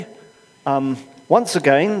Once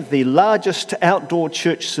again, the largest outdoor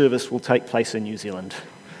church service will take place in New Zealand.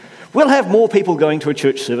 We'll have more people going to a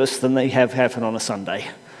church service than they have happen on a Sunday.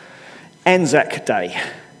 Anzac Day.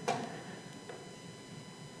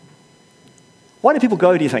 Why do people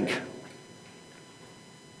go, do you think?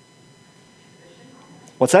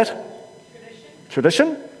 What's that?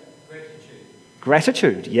 Tradition?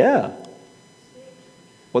 Gratitude, yeah.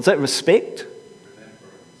 What's that? Respect?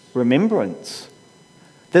 Remembrance.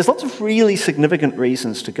 There's lots of really significant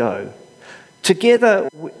reasons to go. Together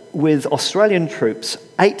with Australian troops,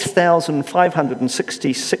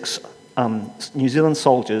 8,566 New Zealand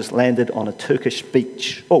soldiers landed on a Turkish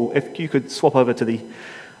beach. Oh, if you could swap over to the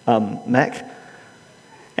Mac.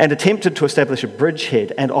 And attempted to establish a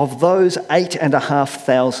bridgehead. And of those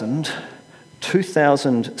 8,500,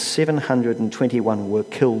 2,721 were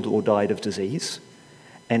killed or died of disease,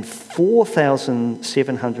 and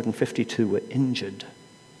 4,752 were injured.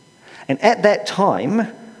 And at that time,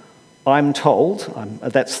 I'm told,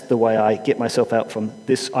 that's the way I get myself out from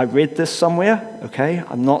this, I read this somewhere, okay,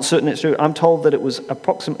 I'm not certain it's true, I'm told that it was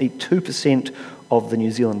approximately 2% of the New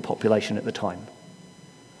Zealand population at the time,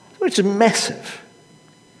 which is massive.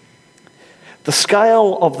 The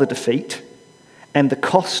scale of the defeat and the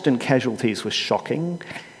cost and casualties was shocking,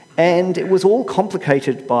 and it was all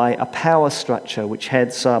complicated by a power structure which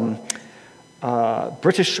had some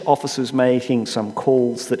British officers making some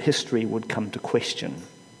calls that history would come to question.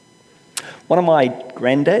 One of my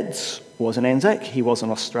granddads was an Anzac. He was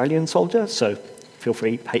an Australian soldier, so feel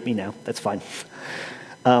free, hate me now, that's fine.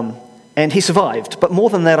 And he survived, but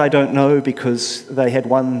more than that I don't know, because they had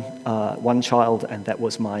one child, and that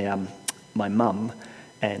was my mum,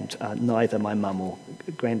 and neither my mum or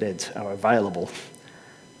granddads are available.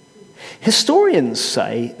 Historians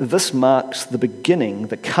say this marks the beginning,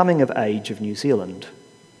 the coming of age of New Zealand.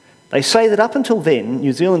 They say that up until then,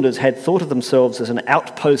 New Zealanders had thought of themselves as an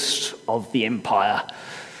outpost of the empire,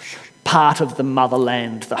 part of the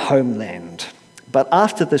motherland, the homeland. But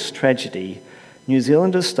after this tragedy, New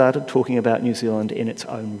Zealanders started talking about New Zealand in its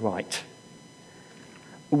own right.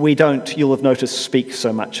 We don't, you'll have noticed, speak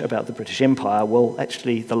so much about the British Empire. Well,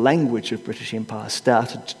 actually, the language of British Empire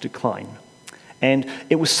started to decline. And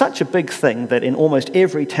it was such a big thing that in almost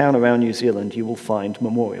every town around New Zealand you will find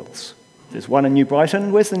memorials. There's one in New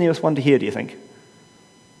Brighton. Where's the nearest one to here, do you think?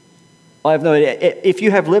 I have no idea. If you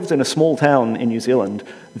have lived in a small town in New Zealand,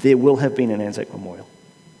 there will have been an Anzac memorial.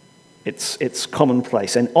 It's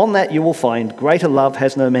commonplace. And on that you will find, greater love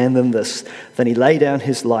has no man than this, than he lay down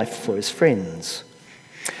his life for his friends.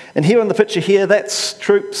 And here in the picture here, that's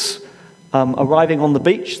troops arriving on the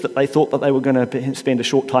beach that they thought that they were going to spend a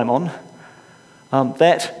short time on.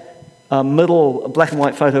 That middle black and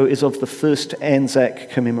white photo is of the first Anzac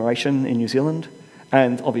commemoration in New Zealand,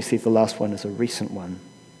 and obviously the last one is a recent one.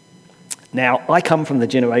 Now, I come from the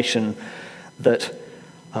generation that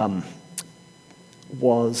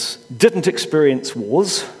didn't experience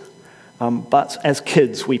wars, but as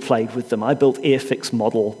kids we played with them. I built Airfix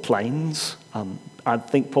model planes. I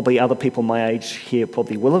think probably other people my age here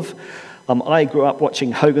probably will have. I grew up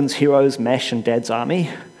watching Hogan's Heroes, MASH and Dad's Army.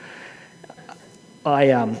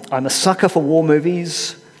 I'm a sucker for war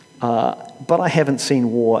movies, but I haven't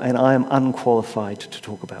seen war, and I am unqualified to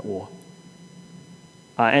talk about war.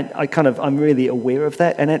 And I'm really aware of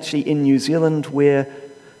that. And actually in New Zealand where,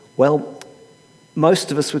 well,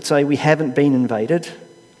 most of us would say we haven't been invaded,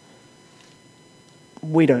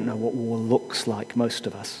 we don't know what war looks like, most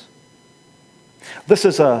of us. This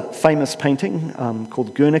is a famous painting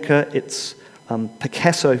called Guernica.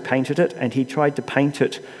 Picasso painted it, and he tried to paint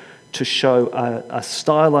it to show a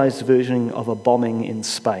stylized version of a bombing in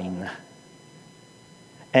Spain.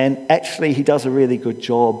 And actually he does a really good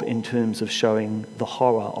job in terms of showing the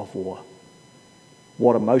horror of war.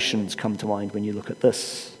 What emotions come to mind when you look at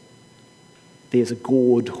this? There's a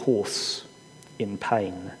gored horse in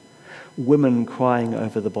pain. Women crying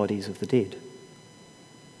over the bodies of the dead.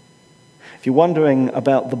 If you're wondering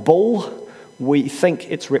about the bull, we think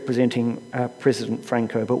it's representing President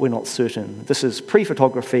Franco, but we're not certain. This is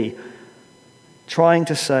pre-photography trying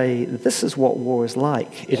to say, this is what war is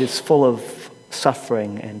like. It is full of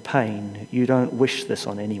suffering and pain. You don't wish this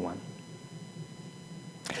on anyone.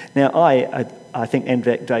 Now, I think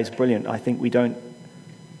Anzac Day is brilliant. I think we don't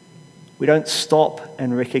stop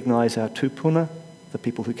and recognise our tupuna, the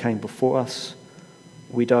people who came before us.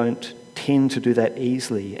 We don't tend to do that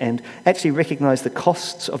easily, and actually recognise the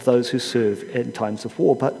costs of those who serve in times of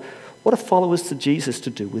war. But what are followers to Jesus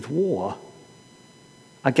to do with war?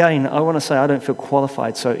 Again, I want to say I don't feel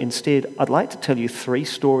qualified, so instead I'd like to tell you 3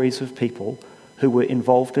 stories of people who were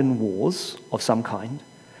involved in wars of some kind,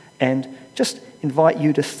 and just invite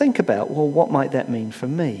you to think about, well, what might that mean for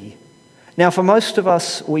me? Now, for most of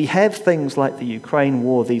us, we have things like the Ukraine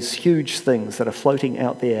war, these huge things that are floating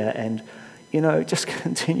out there and, just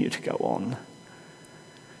continue to go on.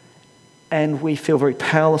 And we feel very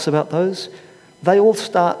powerless about those. They all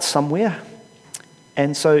start somewhere.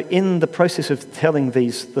 And so in the process of telling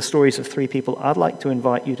the stories of three people, I'd like to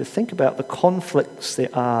invite you to think about the conflicts there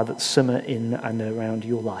are that simmer in and around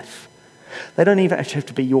your life. They don't even actually have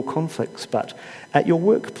to be your conflicts, but at your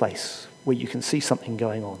workplace, where you can see something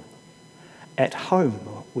going on. At home,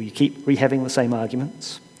 where you keep rehaving the same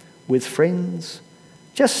arguments. With friends.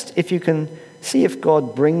 Just if you can see if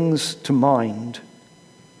God brings to mind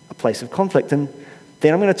a place of conflict. And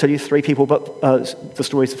then I'm going to tell you the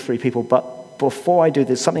stories of three people, but before I do,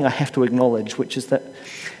 there's something I have to acknowledge, which is that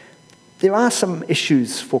there are some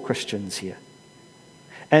issues for Christians here.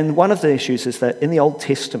 And one of the issues is that in the Old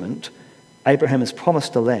Testament, Abraham is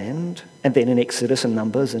promised a land, and then in Exodus and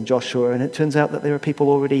Numbers and Joshua, and it turns out that there are people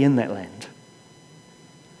already in that land.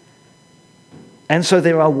 And so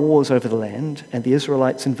there are wars over the land, and the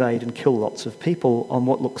Israelites invade and kill lots of people on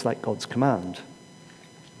what looks like God's command.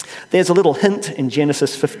 There's a little hint in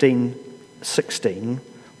Genesis 15:16,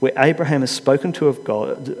 where Abraham is spoken to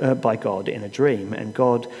by God in a dream, and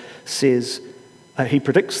God says, he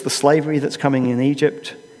predicts the slavery that's coming in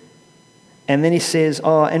Egypt, and then he says,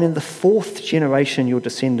 and in the fourth generation your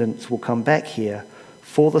descendants will come back here,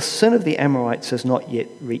 for the sin of the Amorites has not yet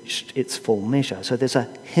reached its full measure. So there's a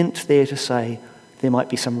hint there to say there might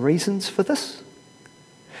be some reasons for this.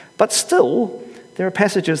 But still, there are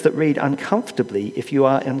passages that read uncomfortably if you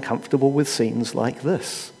are uncomfortable with scenes like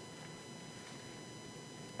this.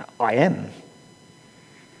 I am.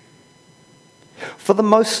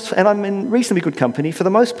 And I'm in reasonably good company, for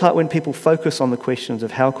the most part when people focus on the questions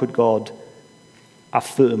of how could God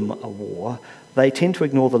affirm a war, they tend to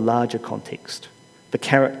ignore the larger context, the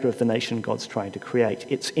character of the nation God's trying to create,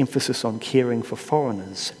 its emphasis on caring for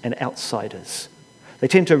foreigners and outsiders. They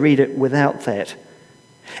tend to read it without that.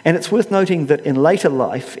 And it's worth noting that in later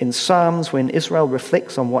life, in Psalms, when Israel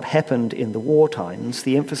reflects on what happened in the war times,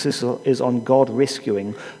 the emphasis is on God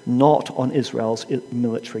rescuing, not on Israel's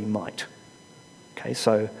military might.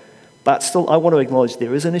 But still, I want to acknowledge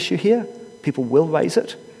there is an issue here. People will raise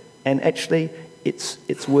it, and actually,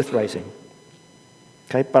 it's worth raising.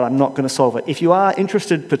 But I'm not going to solve it. If you are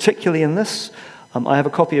interested particularly in this, I have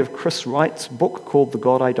a copy of Chris Wright's book called The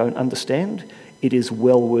God I Don't Understand. It is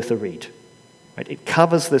well worth a read. It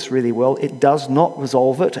covers this really well. It does not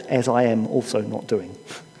resolve it, as I am also not doing.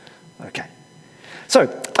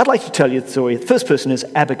 So, I'd like to tell you the story. The first person is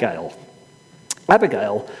Abigail.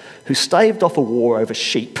 Abigail, who staved off a war over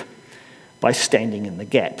sheep by standing in the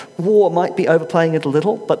gap. War might be overplaying it a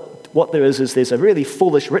little, but what there is there's a really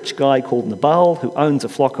foolish rich guy called Nabal who owns a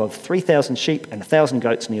flock of 3,000 sheep and 1,000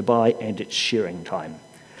 goats nearby, and it's shearing time.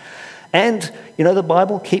 And, the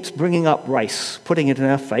Bible keeps bringing up race, putting it in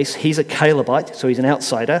our face. He's a Calebite, so he's an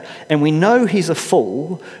outsider. And we know he's a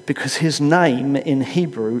fool because his name in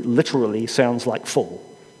Hebrew literally sounds like fool.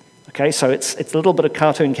 So it's a little bit of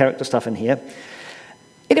cartoon character stuff in here.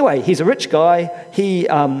 Anyway, he's a rich guy.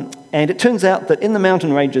 And it turns out that in the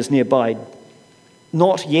mountain ranges nearby,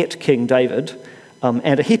 not yet King David,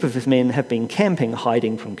 and a heap of his men have been camping,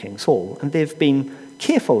 hiding from King Saul. And they've been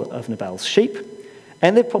careful of Nabal's sheep.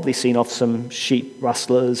 And they've probably seen off some sheep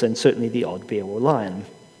rustlers and certainly the odd bear or lion.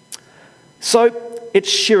 So it's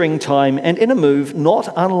shearing time, and in a move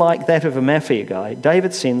not unlike that of a mafia guy,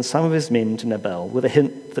 David sends some of his men to Nabal with a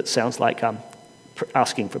hint that sounds like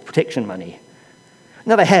asking for protection money.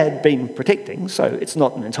 Now they had been protecting, so it's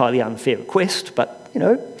not an entirely unfair request, but,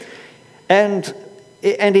 and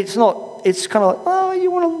it's not, it's kind of like, you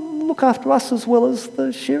want to look after us as well as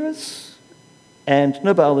the shearers? And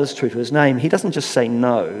Nabal is true to his name. He doesn't just say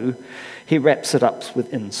no, he wraps it up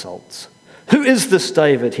with insults. Who is this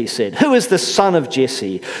David, he said? Who is this son of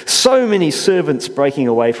Jesse? So many servants breaking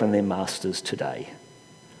away from their masters today.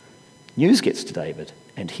 News gets to David,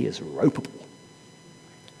 and he is ropeable.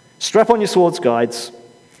 Strap on your swords, guides.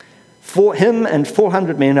 For him and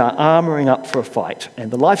 400 men are armouring up for a fight, and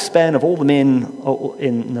the lifespan of all the men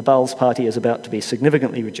in Nabal's party is about to be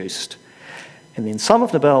significantly reduced. And then some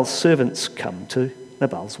of Nabal's servants come to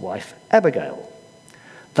Nabal's wife, Abigail.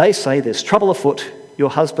 They say, there's trouble afoot. Your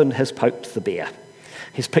husband has poked the bear.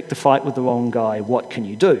 He's picked a fight with the wrong guy. What can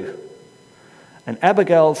you do? And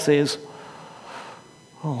Abigail says,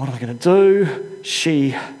 what am I going to do?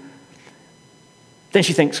 Then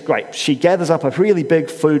she thinks, great. She gathers up a really big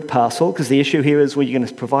food parcel, because the issue here is, you're going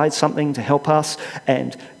to provide something to help us,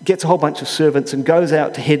 and gets a whole bunch of servants and goes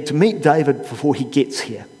out to head to meet David before he gets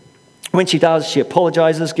here. When she does, she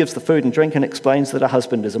apologizes, gives the food and drink, and explains that her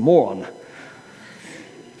husband is a moron.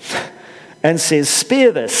 And says,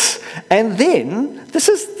 spare this. And then, this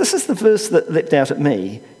is the verse that leapt out at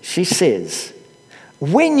me. She says,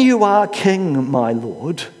 when you are king, my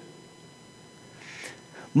Lord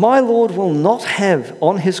will not have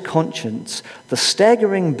on his conscience the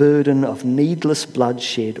staggering burden of needless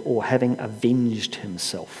bloodshed or having avenged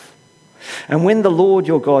himself. And when the Lord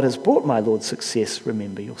your God has brought my Lord success,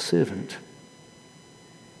 remember your servant.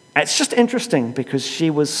 It's just interesting because she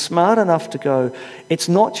was smart enough to go, it's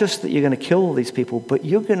not just that you're going to kill all these people, but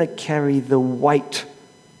you're going to carry the weight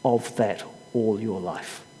of that all your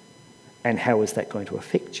life. And how is that going to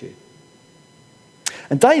affect you?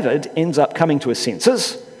 And David ends up coming to his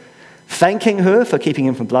senses, thanking her for keeping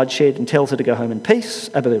him from bloodshed, and tells her to go home in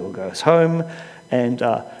peace. Abigail goes home and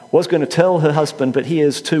was going to tell her husband, but he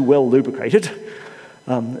is too well lubricated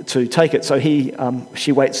to take it. So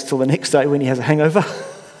she waits till the next day when he has a hangover,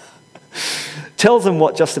 tells him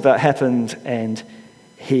what just about happened, and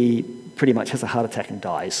he pretty much has a heart attack and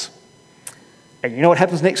dies. And you know what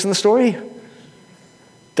happens next in the story?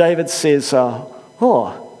 David says,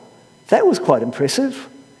 oh, that was quite impressive.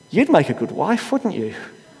 You'd make a good wife, wouldn't you?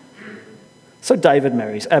 So David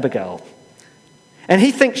marries Abigail. And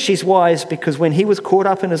he thinks she's wise because when he was caught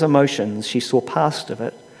up in his emotions, she saw past of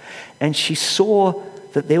it, and she saw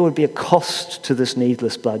that there would be a cost to this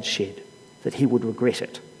needless bloodshed, that he would regret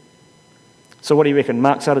it. So what do you reckon?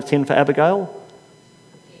 Marks out of 10 for Abigail?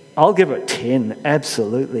 I'll give her a 10,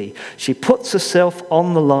 absolutely. She puts herself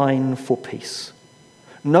on the line for peace.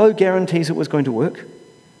 No guarantees it was going to work.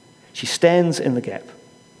 She stands in the gap.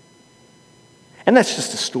 And that's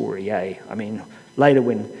just a story, eh? I mean, later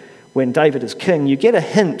when David is king, you get a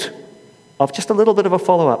hint of just a little bit of a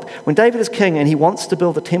follow-up. When David is king and he wants to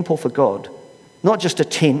build a temple for God, not just a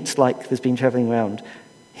tent like there's been traveling around,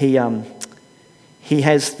 he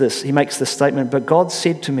makes this statement, but God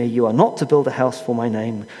said to me, you are not to build a house for my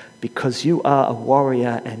name because you are a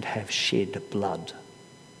warrior and have shed blood.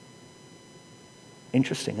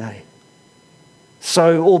 Interesting, eh?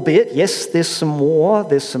 So, albeit, yes, there's some war,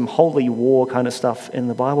 there's some holy war kind of stuff in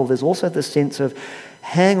the Bible, there's also this sense of,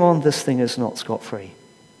 hang on, this thing is not scot-free.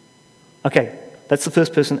 Okay, that's the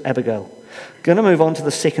first person, Abigail. Going to move on to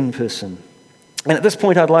the second person. And at this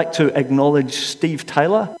point, I'd like to acknowledge Steve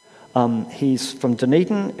Taylor. He's from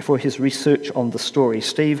Dunedin for his research on the story.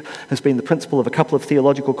 Steve has been the principal of a couple of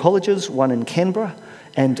theological colleges, one in Canberra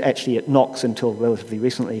and actually at Knox until relatively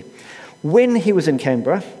recently. When he was in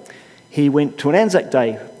Canberra, he went to an Anzac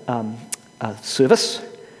Day service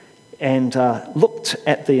and looked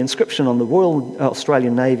at the inscription on the Royal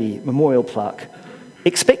Australian Navy Memorial Plaque,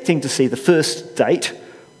 expecting to see the first date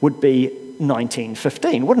would be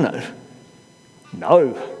 1915, wouldn't it? No.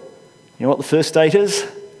 You know what the first date is?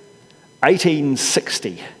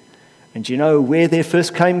 1860. And do you know where their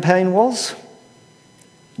first campaign was?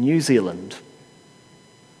 New Zealand.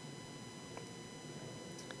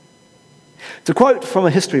 To quote from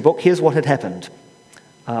a history book, here's what had happened.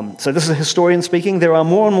 So this is a historian speaking. There are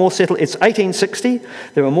more and more settlers. It's 1860.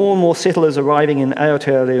 There are more and more settlers arriving in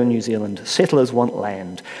Aotearoa, New Zealand. Settlers want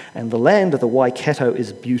land, and the land of the Waikato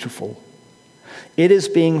is beautiful. It is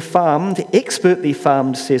being farmed, expertly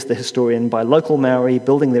farmed, says the historian, by local Maori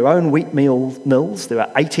building their own wheat mills. There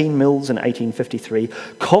are 18 mills in 1853,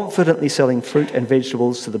 confidently selling fruit and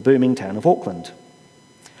vegetables to the booming town of Auckland.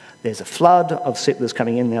 There's a flood of settlers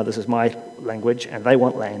coming in now, this is my language, and they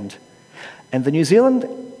want land. And the New Zealand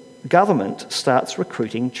government starts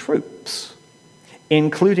recruiting troops,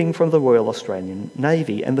 including from the Royal Australian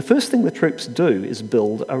Navy. And the first thing the troops do is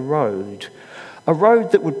build a road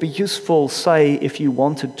that would be useful, say, if you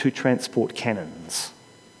wanted to transport cannons,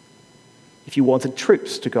 if you wanted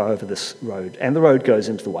troops to go over this road. And the road goes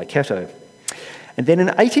into the Waikato. And then in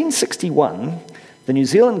 1861, the New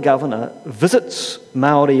Zealand governor visits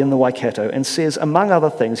Maori in the Waikato and says, among other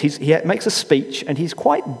things, he makes a speech and he's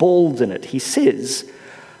quite bold in it. He says,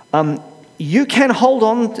 you can hold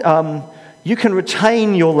on, you can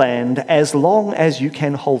retain your land as long as you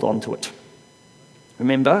can hold on to it.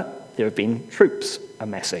 Remember, there have been troops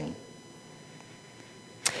amassing.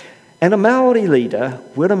 And a Maori leader,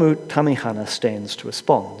 Wiremu Tamihana, stands to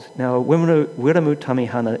respond. Now, Wiremu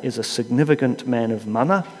Tamihana is a significant man of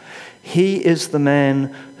mana. He is the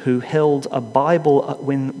man who held a Bible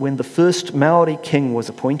when the first Maori king was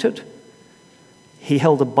appointed. He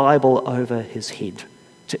held a Bible over his head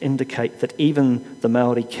to indicate that even the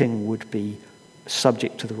Maori king would be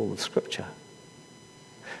subject to the rule of Scripture.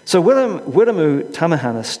 So Wiremu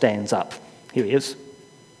Tamihana stands up. Here he is.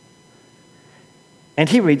 And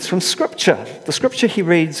he reads from Scripture. The Scripture he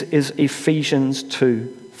reads is Ephesians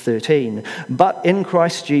 2, 13. But in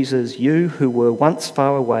Christ Jesus, you who were once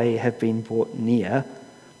far away have been brought near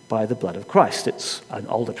by the blood of Christ. It's an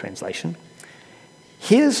older translation.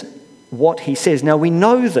 Here's what he says. Now we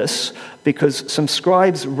know this because some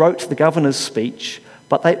scribes wrote the governor's speech,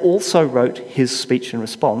 but they also wrote his speech in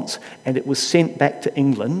response, and it was sent back to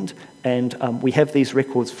England, and we have these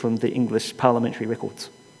records from the English parliamentary records.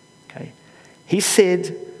 Okay. He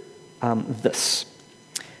said this: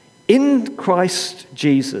 "In Christ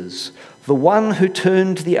Jesus, the one who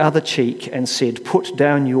turned the other cheek and said, 'Put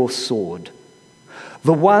down your sword,'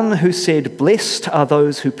 the one who said, 'Blessed are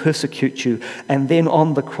those who persecute you,' and then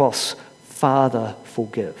on the cross, 'Father,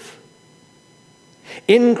 forgive.'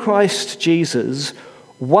 In Christ Jesus,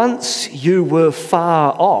 once you were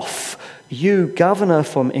far off, you governor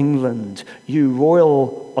from England, you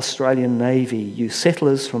Royal Australian Navy, you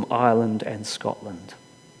settlers from Ireland and Scotland.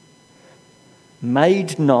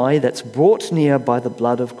 Made nigh, that's brought near by the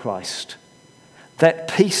blood of Christ, that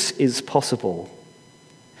peace is possible.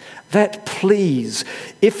 That please,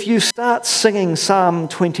 if you start singing Psalm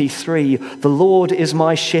 23, 'The Lord is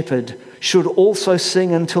my shepherd,' should also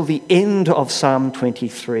sing until the end of Psalm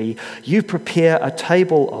 23. You prepare a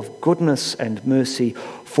table of goodness and mercy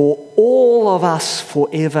for all of us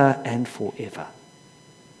forever and forever."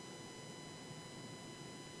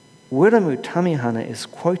 Wiremu Tamihana is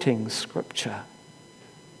quoting scripture.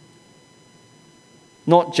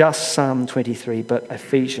 Not just Psalm 23, but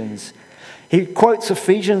Ephesians. He quotes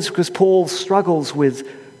Ephesians because Paul struggles with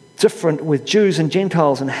Jews and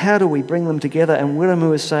Gentiles, and how do we bring them together? And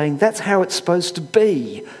Wiremu is saying that's how it's supposed to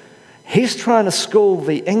be. He's trying to school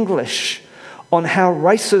the English on how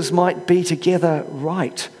races might be together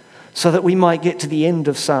right, so that we might get to the end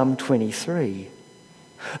of Psalm 23.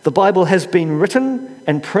 The Bible has been written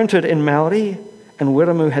and printed in Maori, and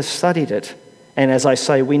Wiremu has studied it. And as I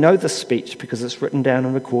say, we know this speech because it's written down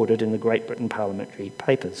and recorded in the Great Britain Parliamentary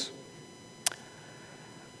Papers.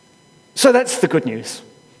 So that's the good news.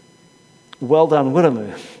 Well done,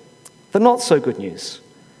 Wiremu. The not so good news.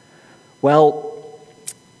 Well,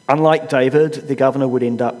 unlike David, the governor would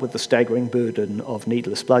end up with the staggering burden of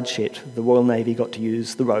needless bloodshed. The Royal Navy got to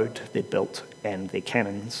use the road they'd built and their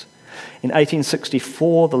cannons. In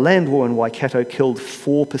 1864, the land war in Waikato killed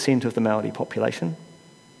 4% of the Maori population.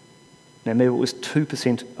 Now, maybe it was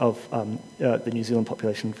 2% of the New Zealand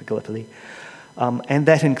population for Gallipoli. And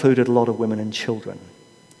that included a lot of women and children,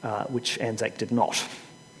 which Anzac did not.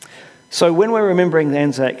 So when we're remembering the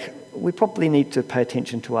Anzac, we probably need to pay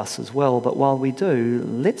attention to us as well. But while we do,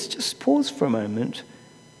 let's just pause for a moment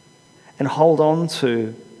and hold on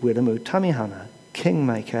to Wiremu Tamihana,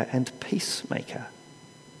 kingmaker and peacemaker.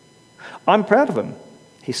 I'm proud of him.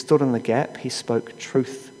 He stood in the gap. He spoke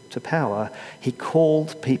truth to power. He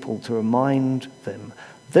called people to remind them,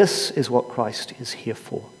 this is what Christ is here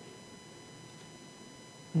for.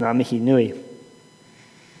 Ngā mihi nui.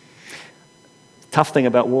 Tough thing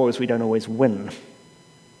about war is we don't always win.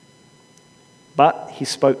 But he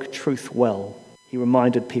spoke truth well. He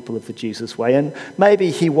reminded people of the Jesus way. And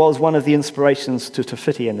maybe he was one of the inspirations to Te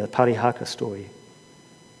Whiti in the Parihaka story.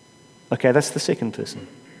 Okay, that's the second person.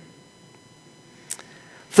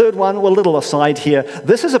 Third one, well, a little aside here.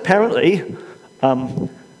 This is apparently the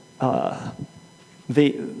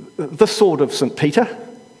sword of St. Peter.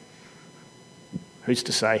 Who's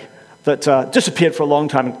to say? That disappeared for a long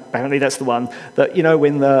time. Apparently that's the one that, you know,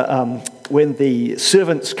 when the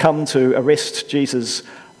servants come to arrest Jesus,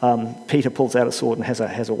 Peter pulls out a sword and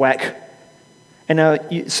has a whack. And now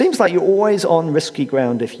it seems like you're always on risky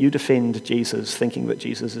ground if you defend Jesus, thinking that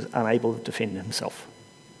Jesus is unable to defend himself.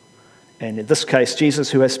 And in this case,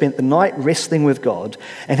 Jesus, who has spent the night wrestling with God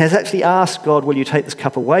and has actually asked God, will you take this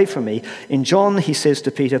cup away from me? In John, he says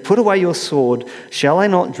to Peter, put away your sword. Shall I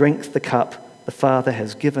not drink the cup the Father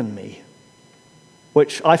has given me?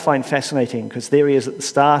 Which I find fascinating because there he is at the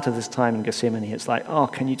start of this time in Gethsemane. It's like, oh,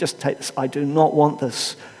 can you just take this? I do not want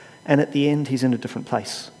this. And at the end, he's in a different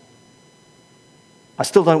place. I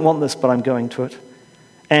still don't want this, but I'm going to it.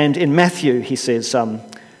 And in Matthew, he says,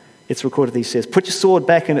 it's recorded, he says, put your sword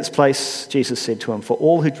back in its place, Jesus said to him, for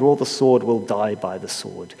all who draw the sword will die by the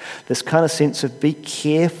sword. This kind of sense of be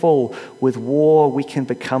careful with war, we can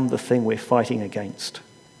become the thing we're fighting against.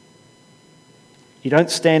 You don't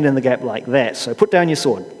stand in the gap like that, so put down your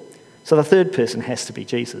sword. So the third person has to be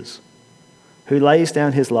Jesus, who lays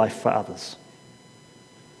down his life for others.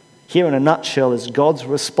 Here in a nutshell is God's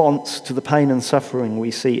response to the pain and suffering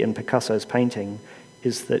we see in Picasso's painting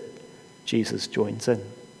is that Jesus joins in.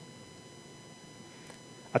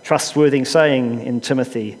 A trustworthy saying in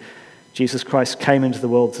Timothy, Jesus Christ came into the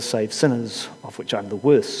world to save sinners, of which I'm the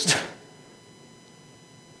worst.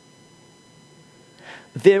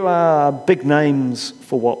 There are big names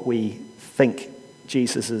for what we think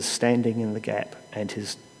Jesus is standing in the gap and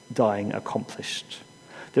his dying accomplished.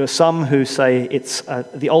 There are some who say it's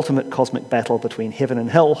the ultimate cosmic battle between heaven and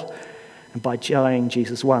hell, and by dying,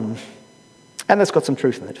 Jesus won. And that's got some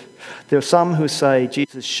truth in it. There are some who say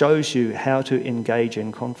Jesus shows you how to engage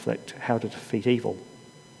in conflict, how to defeat evil.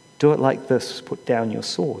 Do it like this, put down your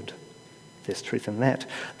sword. There's truth in that.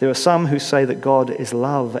 There are some who say that God is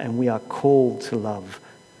love and we are called to love.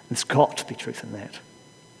 There's got to be truth in that.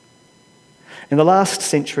 In the last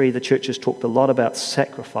century, the church has talked a lot about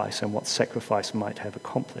sacrifice and what sacrifice might have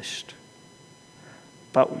accomplished.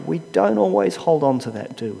 But we don't always hold on to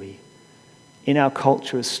that, do we? In our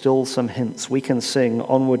culture is still some hints. We can sing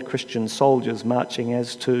Onward Christian Soldiers marching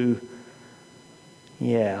as to,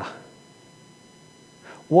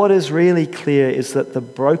 What is really clear is that the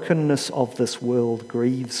brokenness of this world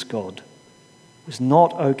grieves God. It was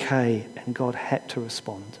not okay, and God had to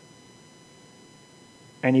respond.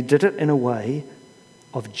 And he did it in a way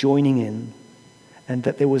of joining in, and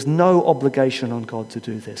that there was no obligation on God to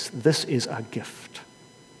do this. This is a gift.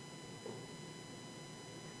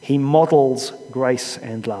 He models grace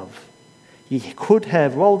and love. He could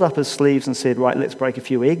have rolled up his sleeves and said, right, let's break a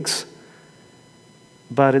few eggs.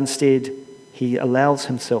 But instead, he allows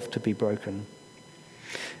himself to be broken.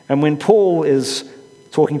 And when Paul is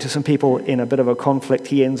talking to some people in a bit of a conflict,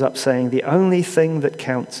 he ends up saying, the only thing that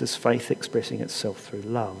counts is faith expressing itself through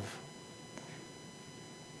love.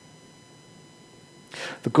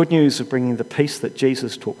 The good news of bringing the peace that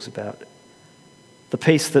Jesus talks about, the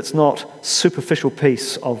peace that's not superficial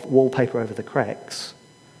peace of wallpaper over the cracks,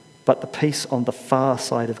 but the peace on the far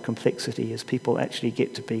side of complexity as people actually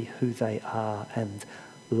get to be who they are and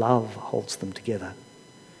love holds them together.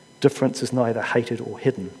 Difference is neither hated or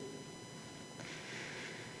hidden.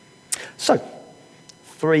 So,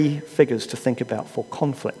 3 figures to think about for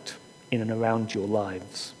conflict in and around your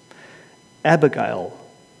lives. Abigail,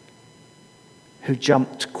 who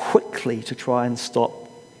jumped quickly to try and stop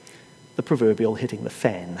the proverbial hitting the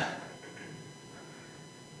fan.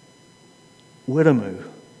 Wiremu,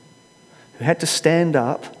 who had to stand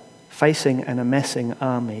up facing an amassing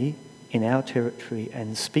army in our territory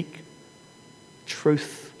and speak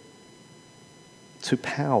truth to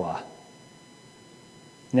power.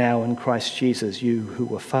 Now in Christ Jesus, you who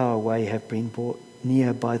were far away have been brought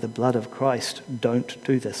near by the blood of Christ. Don't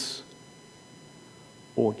do this.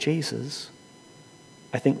 Or Jesus,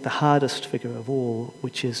 I think the hardest figure of all,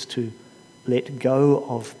 which is to let go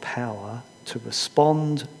of power, to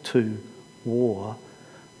respond to war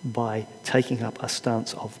by taking up a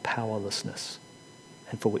stance of powerlessness,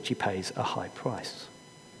 and for which he pays a high price.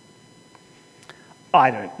 I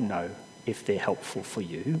don't know if they're helpful for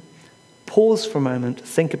you. Pause for a moment,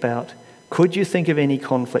 think about, could you think of any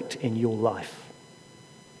conflict in your life?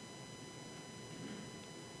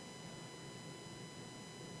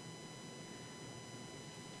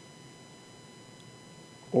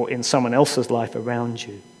 Or in someone else's life around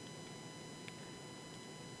you?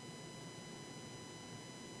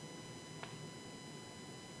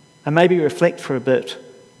 And maybe reflect for a bit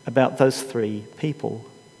about those 3 people.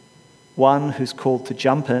 One who's called to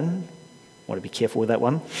jump in, want to be careful with that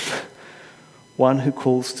one. One who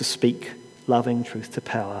calls to speak loving truth to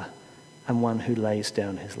power, and one who lays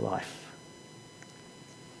down his life.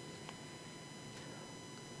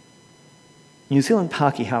 New Zealand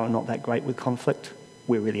Pākehā are not that great with conflict.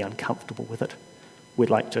 We're really uncomfortable with it. We'd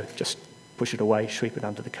like to just push it away, sweep it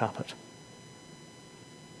under the carpet.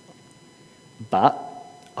 But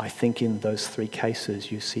I think in those 3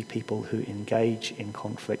 cases, you see people who engage in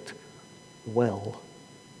conflict well.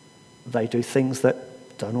 They do things that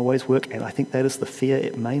don't always work, and I think that is the fear,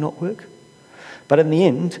 it may not work. But in the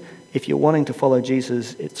end, if you're wanting to follow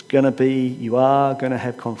Jesus, you are going to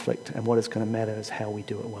have conflict, and what is going to matter is how we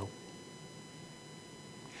do it well.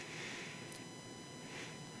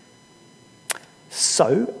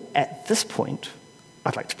 So, at this point,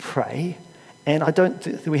 I'd like to pray, and what are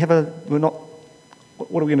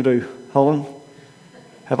we going to do? Hold on.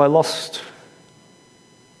 Have I lost?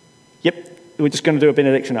 Yep. We're just going to do a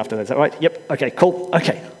benediction after that. Is that right? Yep. Okay, cool.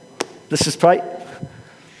 Okay. Let's just pray.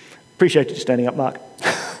 Appreciate you standing up, Mark.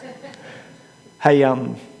 Hey,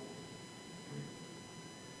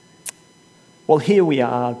 well, here we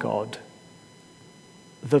are, God,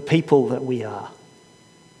 the people that we are.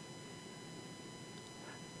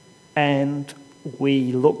 And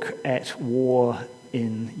we look at war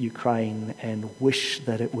in Ukraine and wish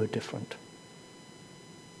that it were different.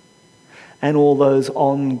 And all those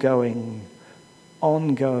ongoing,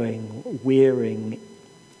 wearing,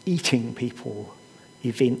 eating people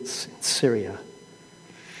events in Syria.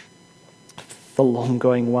 the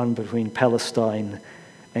long-going one between Palestine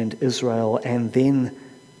and Israel, and then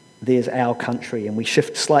there's our country, and we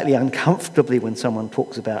shift slightly uncomfortably when someone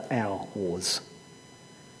talks about our wars.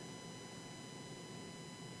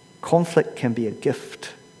 Conflict can be a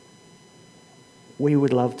gift. We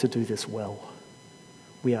would love to do this well.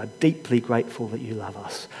 We are deeply grateful that you love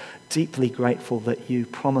us, deeply grateful that you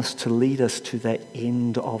promise to lead us to that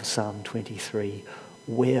end of Psalm 23,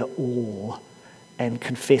 where all, and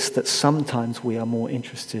confess that sometimes we are more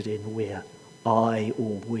interested in where I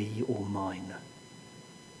or we or mine.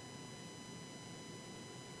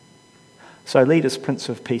 So lead us, Prince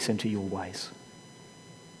of Peace, into your ways.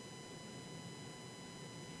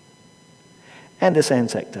 And this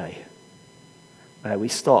Anzac Day, may we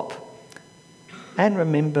stop and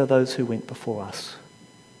remember those who went before us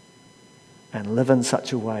and live in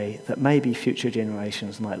such a way that maybe future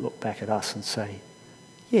generations might look back at us and say,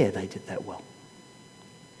 yeah, they did that well.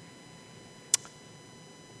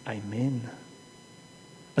 Amen.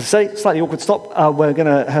 As I say, slightly awkward stop. We're going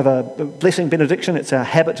to have a blessing benediction. It's our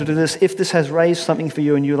habit to do this. If this has raised something for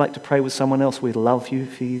you and you'd like to pray with someone else, we'd love you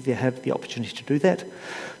for you to have the opportunity to do that.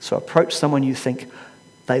 So approach someone you think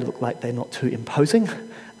they look like they're not too imposing.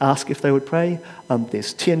 Ask if they would pray.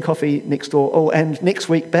 There's tea and coffee next door. Oh, and next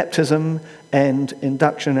week, baptism and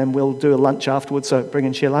induction, and we'll do a lunch afterwards, so bring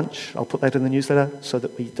and share lunch. I'll put that in the newsletter so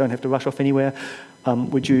that we don't have to rush off anywhere.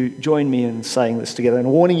 Would you join me in saying this together?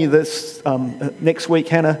 And warning you this, next week,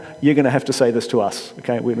 Hannah, you're going to have to say this to us.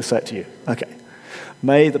 Okay, we're going to say it to you. Okay.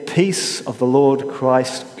 May the peace of the Lord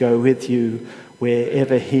Christ go with you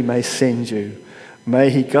wherever he may send you. May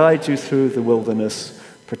he guide you through the wilderness,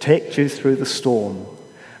 protect you through the storm.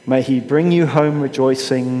 May he bring you home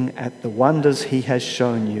rejoicing at the wonders he has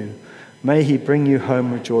shown you. May he bring you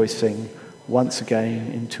home rejoicing once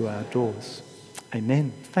again into our doors.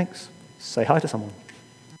 Amen. Thanks. Say hi to someone.